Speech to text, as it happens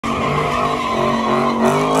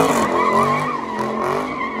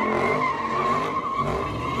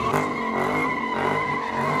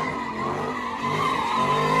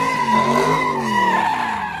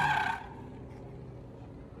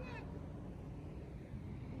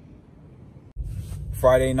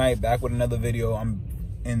Friday night, back with another video. I'm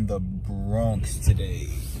in the Bronx today.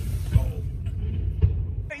 Oh.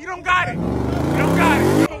 You don't got it. You don't got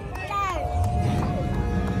it.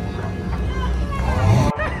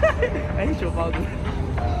 I hate your father.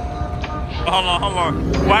 Hold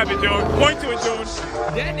on. What happened, June? Point to it, June.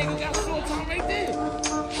 That nigga got short time right there.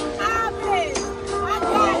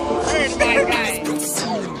 Where's my guy?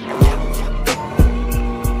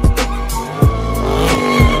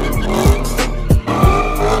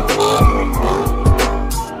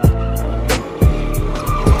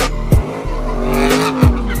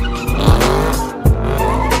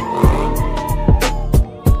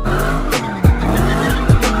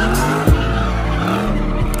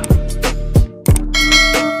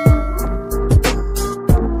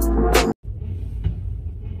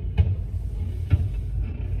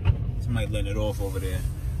 Letting it off over there.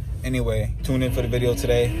 Anyway, tune in for the video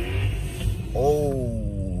today.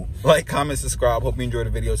 Oh, like, comment, subscribe. Hope you enjoyed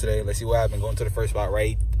the video today. Let's see what happened. Going to the first spot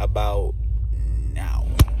right about now.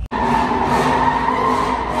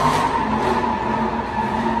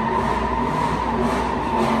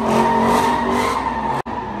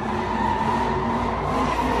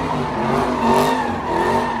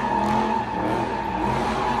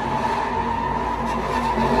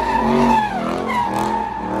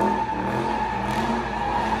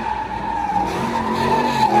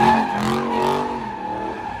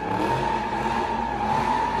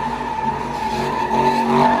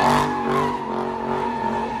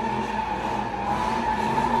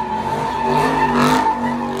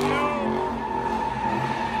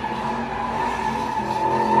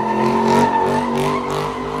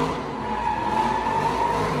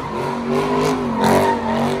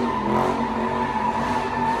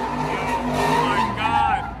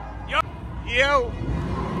 Yo!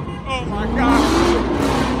 Oh my God!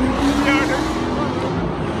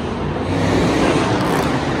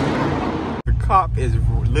 The cop is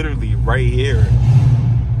literally right here.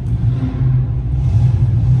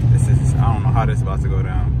 This is, I don't know how this is about to go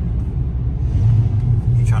down.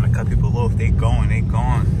 He trying to cut people off. They going, they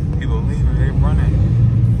gone. People leaving, they running.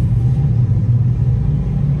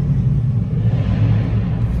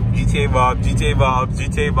 GTA vibes, GTA vibes,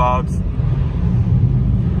 GTA vibes.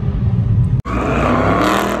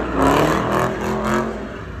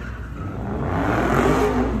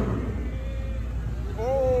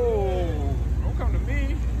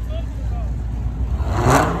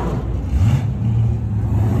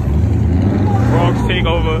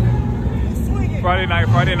 Takeover. Friday night.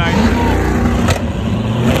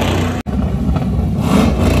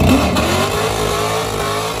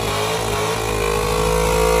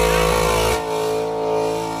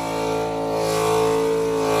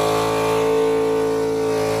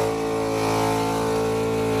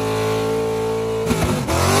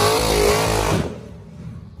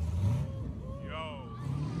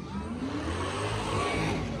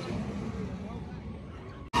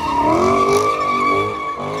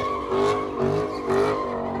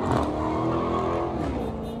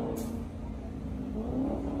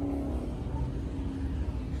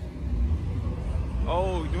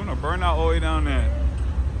 Oh, doing a burnout all the way down there.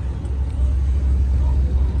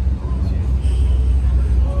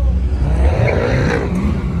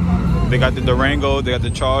 They got the Durango, they got the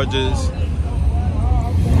Chargers.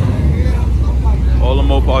 All the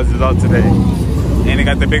Mopars is out today. And they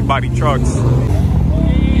got the big body trucks.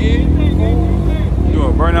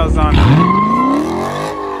 Doing burnouts on there.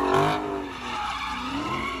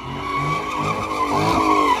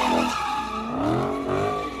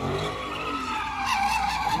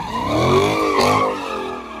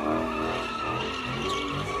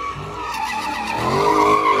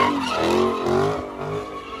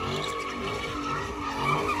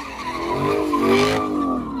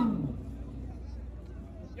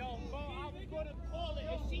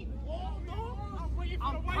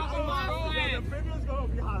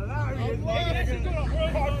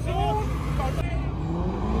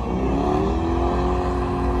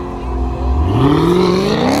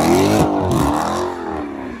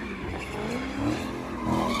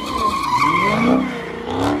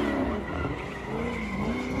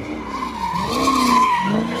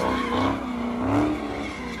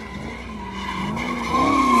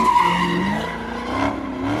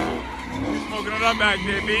 Back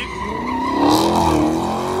there, bitch.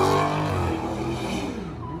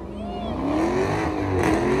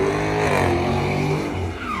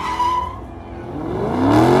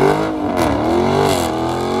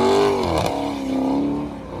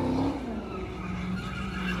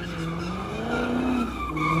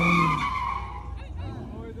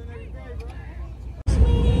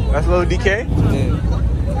 That's a little DK? Yeah.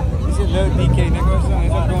 He's in Lil DK, nigga. What's up?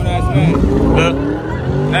 It's a grown ass man.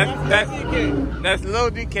 That's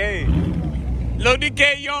Lil DK. Lil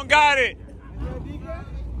DK, you don't got it.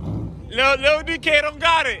 Lil DK don't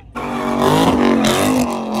got it.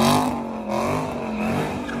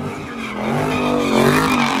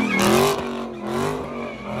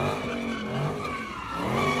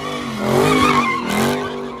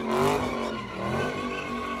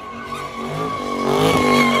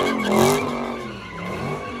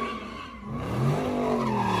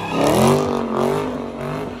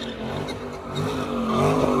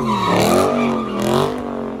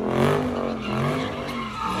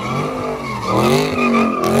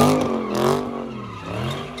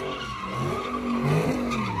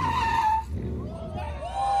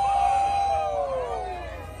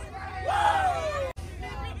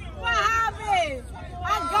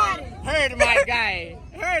 Heard my guy.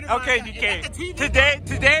 Heard my Okay, guy. DK. Today?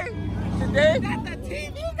 Today? Is that the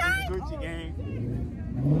TV guy? Gucci gang.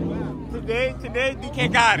 Today,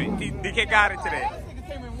 DK got it. DK got it today. This nigga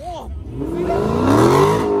came in warm.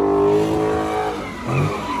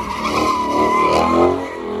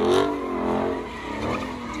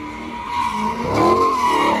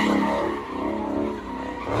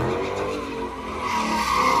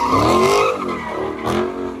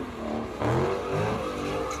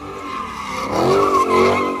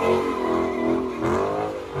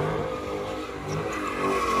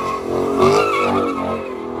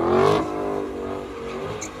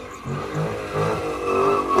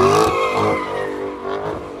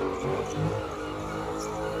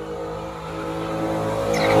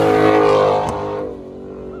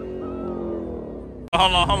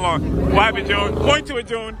 Hold on. What happened, June? Point to it,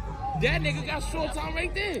 June. That nigga got shorts on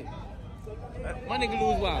right there. My nigga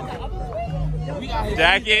lose wild. We out here.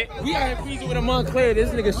 Jacket. We out here freezing with a Montclair. This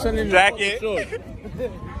nigga sunning the Jacket. fucking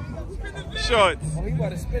Shorts. Oh, he about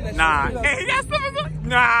to spin that Nah. shit. Hey, that's something.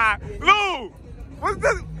 Nah. Lou. What's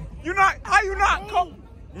this? You not? How you not?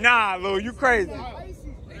 Nah, Lou. You crazy?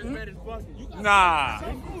 Nah.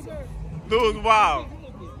 Lou's wild.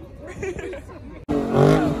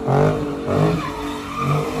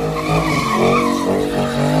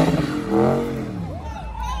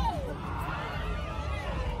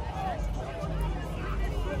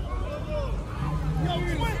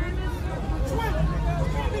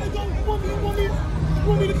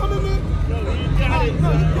 Want me to come in, man? No, you got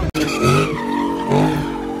it.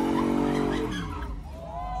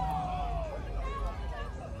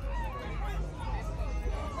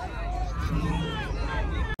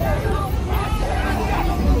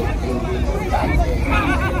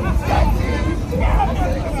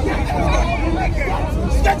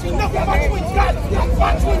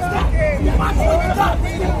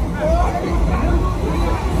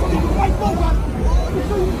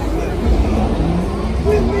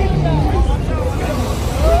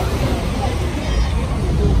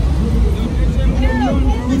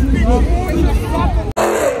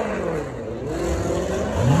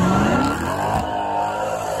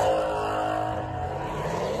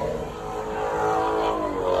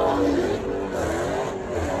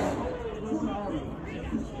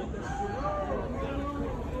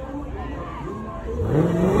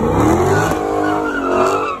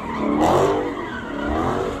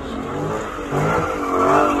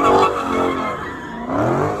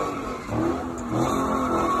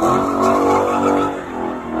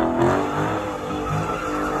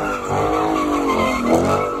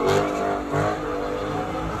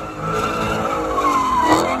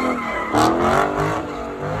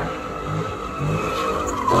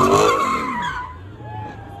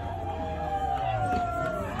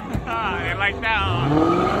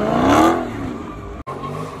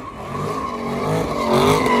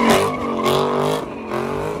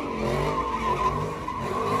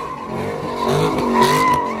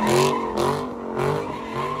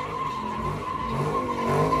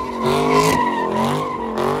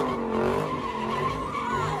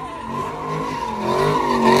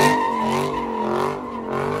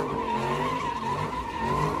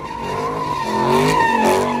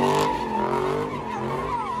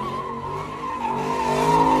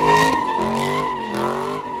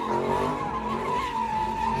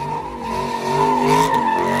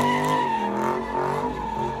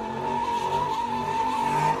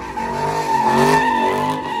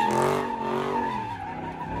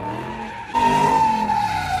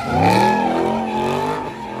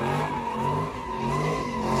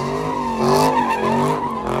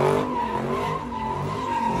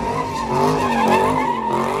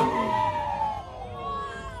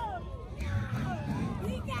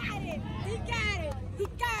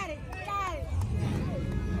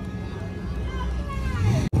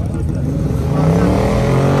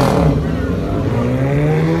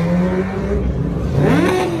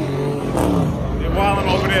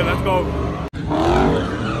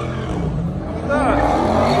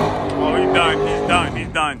 done.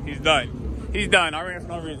 He's done. He's done. He's done. I ran for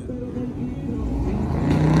no reason.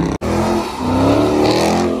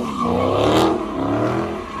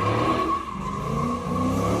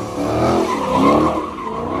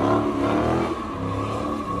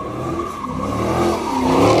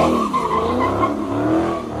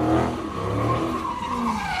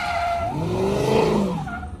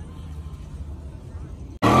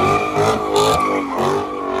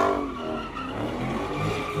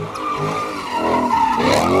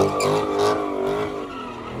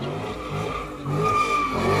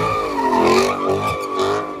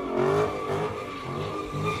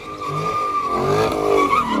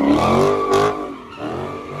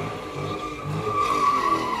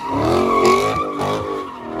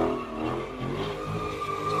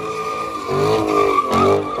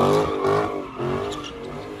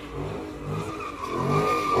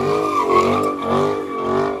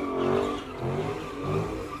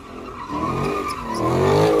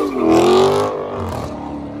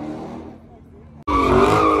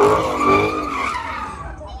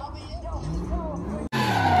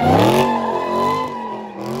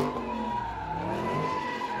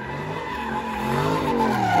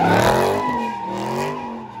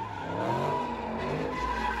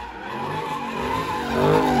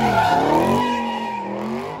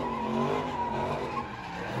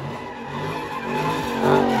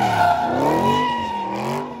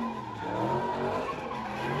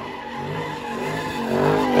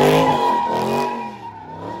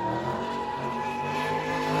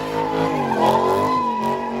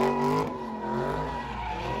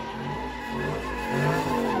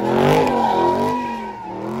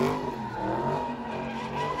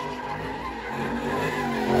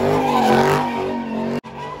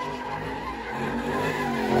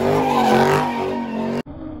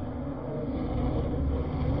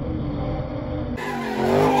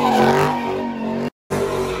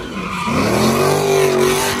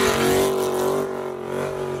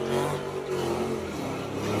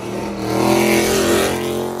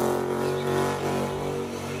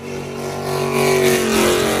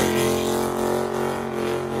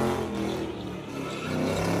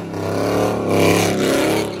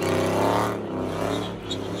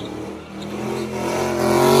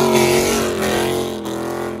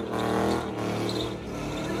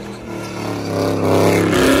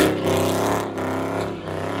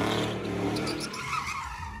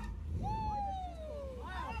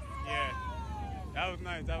 That was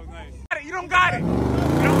nice. That was nice. You don't got it. You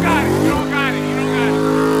don't got it. You don't got it. You don't got it.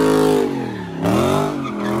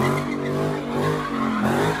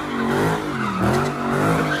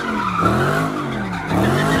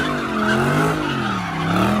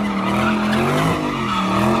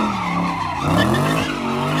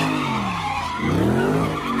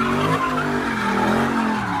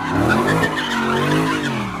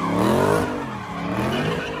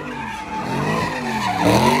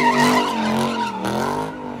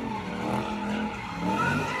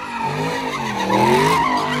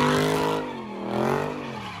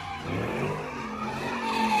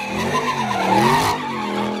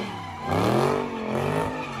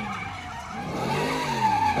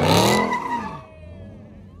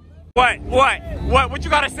 What you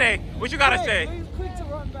gotta say? What you gotta say? He's quick to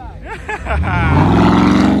run back.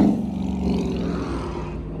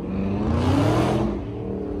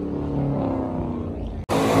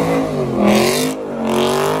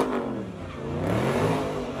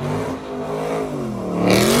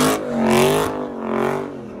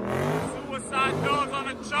 Suicide dogs on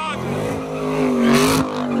a charger.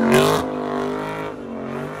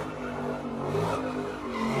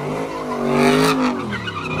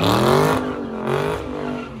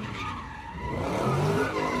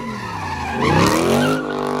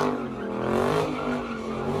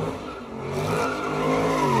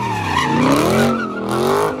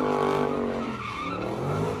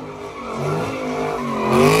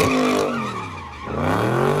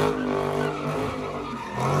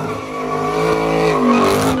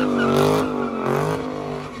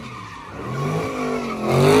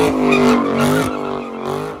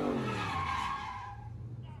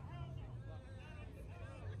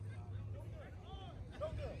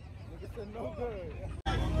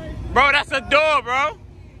 Bro, that's a door, bro.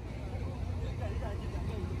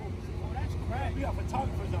 We got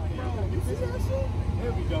photographers out here. You see that shit?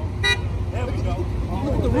 There we go. There we go.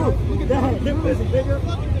 Look at the roof. Look at that. Look at this bigger.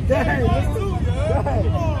 Dang, let's do it,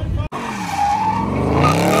 dang.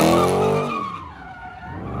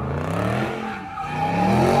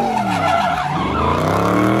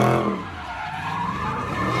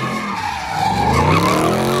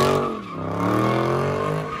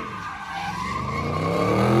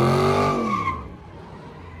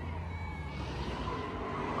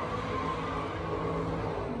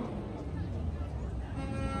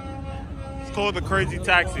 It's called the Crazy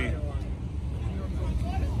Taxi.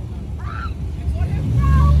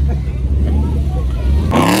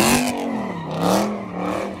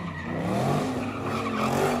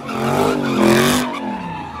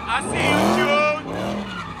 I see you, Jude.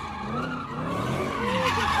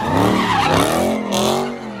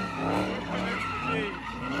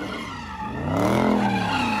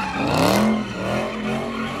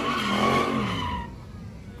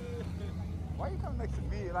 Why you coming next to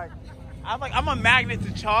me? Like I'm a magnet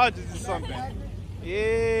to charges or something.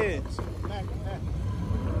 Yeah.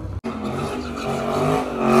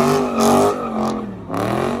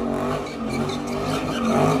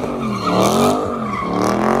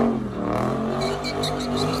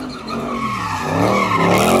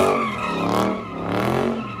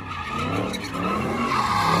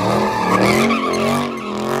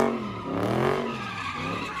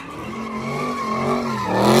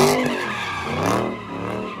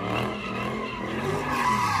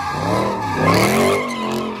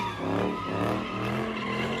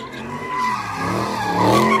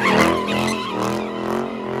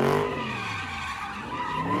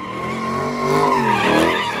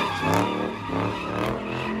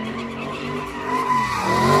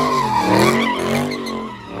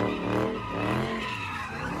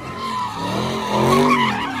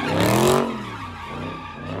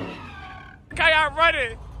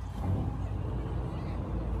 Running.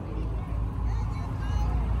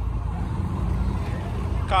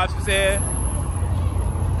 Cops was here.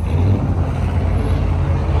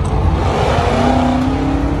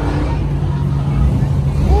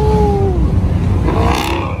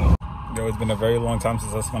 Yo, it's been a very long time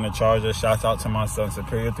since I spun a charger. Shouts out to my son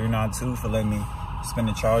Superior 392 for letting me spin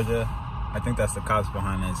the charger. I think that's the cops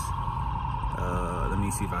behind this. Let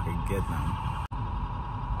me see if I can get them.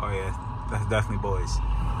 Oh yeah. That's definitely boys.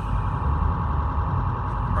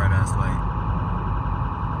 Bright ass light.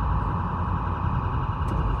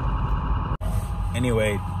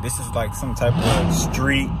 Anyway, this is like some type of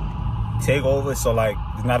street takeover. So like,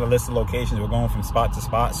 there's not a list of locations. We're going from spot to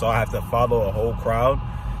spot. So I have to follow a whole crowd.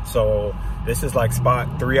 So this is like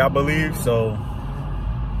spot 3, I believe. So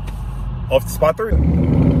off to spot 3.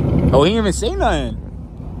 Oh, he didn't even say nothing.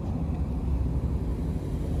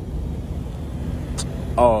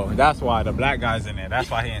 Oh, that's why the black guy's in there.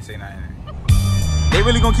 That's why he ain't say nothing. They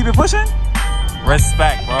really gonna keep it pushing?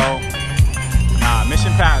 Respect, bro. Nah,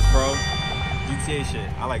 mission pass, bro. GTA shit.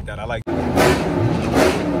 I like that. I like that.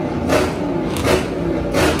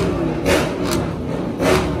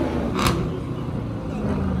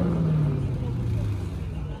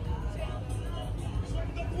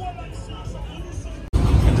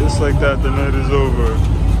 And just like that, the night is over.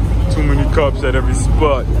 Too many cops at every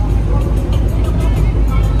spot.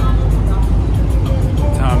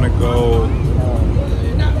 Time to go.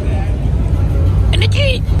 And the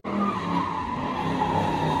key.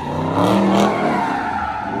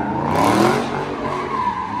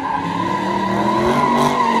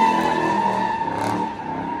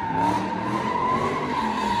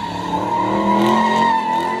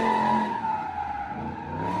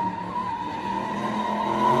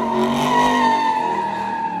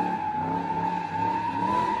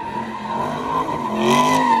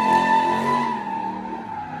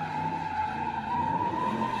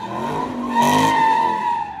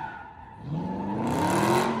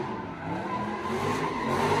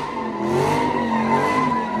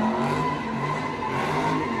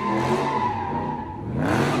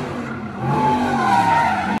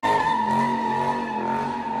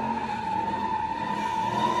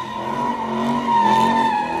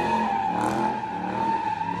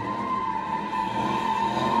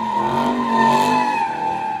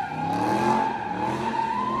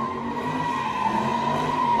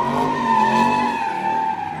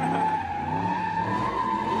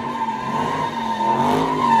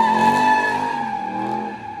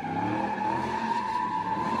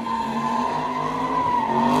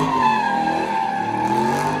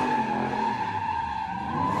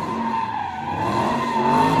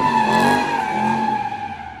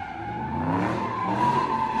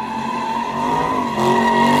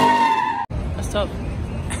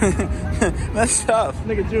 That's tough.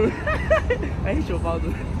 Nigga, Jude. I hate your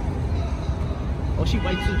father. Oh, she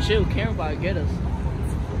white too. Chill. Karen about to get us.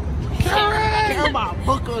 Karen about to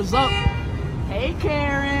hook us up. Hey,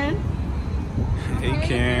 Karen. Hey,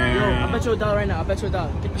 Karen. Yo, I bet you $1 right now. I bet you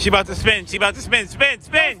 $1. She about to spin. She about to spin. Spin.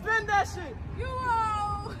 Spin. Yo, spin that shit.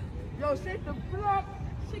 Yo, shake the block.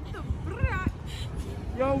 Shake the block.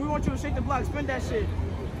 Yo, we want you to shake the block. Spin that shit.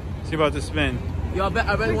 She about to spin. Yo,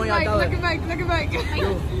 I really want y'all $1. Look at Mike. Yo,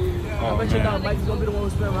 I bet you $1. Mike is gonna be the one who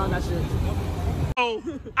spin around that shit.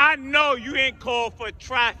 I know you ain't called for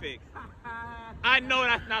traffic. I know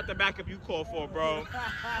that's not the backup you called for, bro.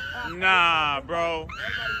 Nah, bro.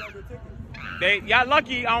 Y'all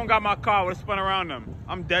lucky I don't got my car. I would have spun around them.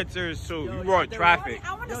 I'm dead serious too. You brought traffic.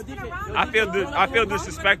 I want to spin around. I feel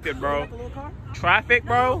disrespected, bro. Traffic,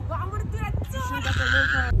 bro. But I want to do that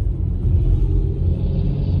too.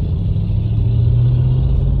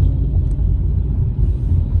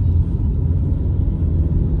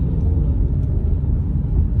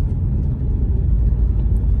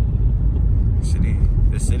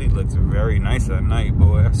 The city looks very nice at night,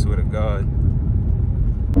 boy. I swear to God.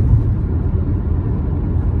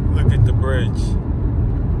 Look at the bridge.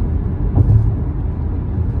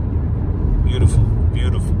 Beautiful,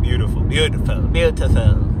 beautiful, beautiful, beautiful,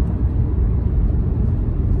 beautiful.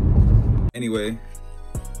 Anyway,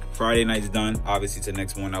 Friday night's done. Obviously, to the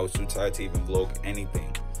next morning, I was too tired to even vlog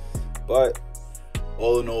anything. But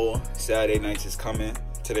all in all, Saturday nights is coming.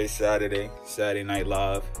 Today's Saturday Night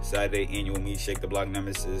Live, Saturday annual meet, Shake the Block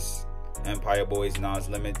Nemesis, Empire Boys, Nas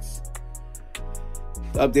Limits.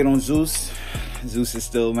 The update on Zeus. Zeus is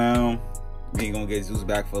still down. We ain't gonna get Zeus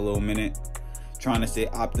back for a little minute. Trying to stay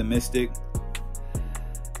optimistic.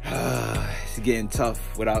 It's getting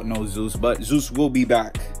tough without no Zeus, but Zeus will be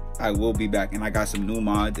back. I will be back, and I got some new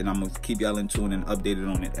mods, and I'm gonna keep y'all in tune and updated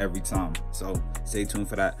on it every time. So stay tuned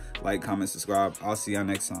for that. Like, comment, subscribe. I'll see y'all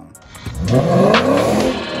next time.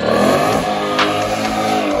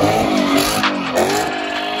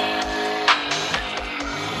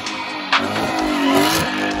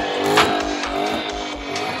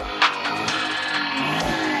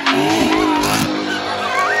 Yeah.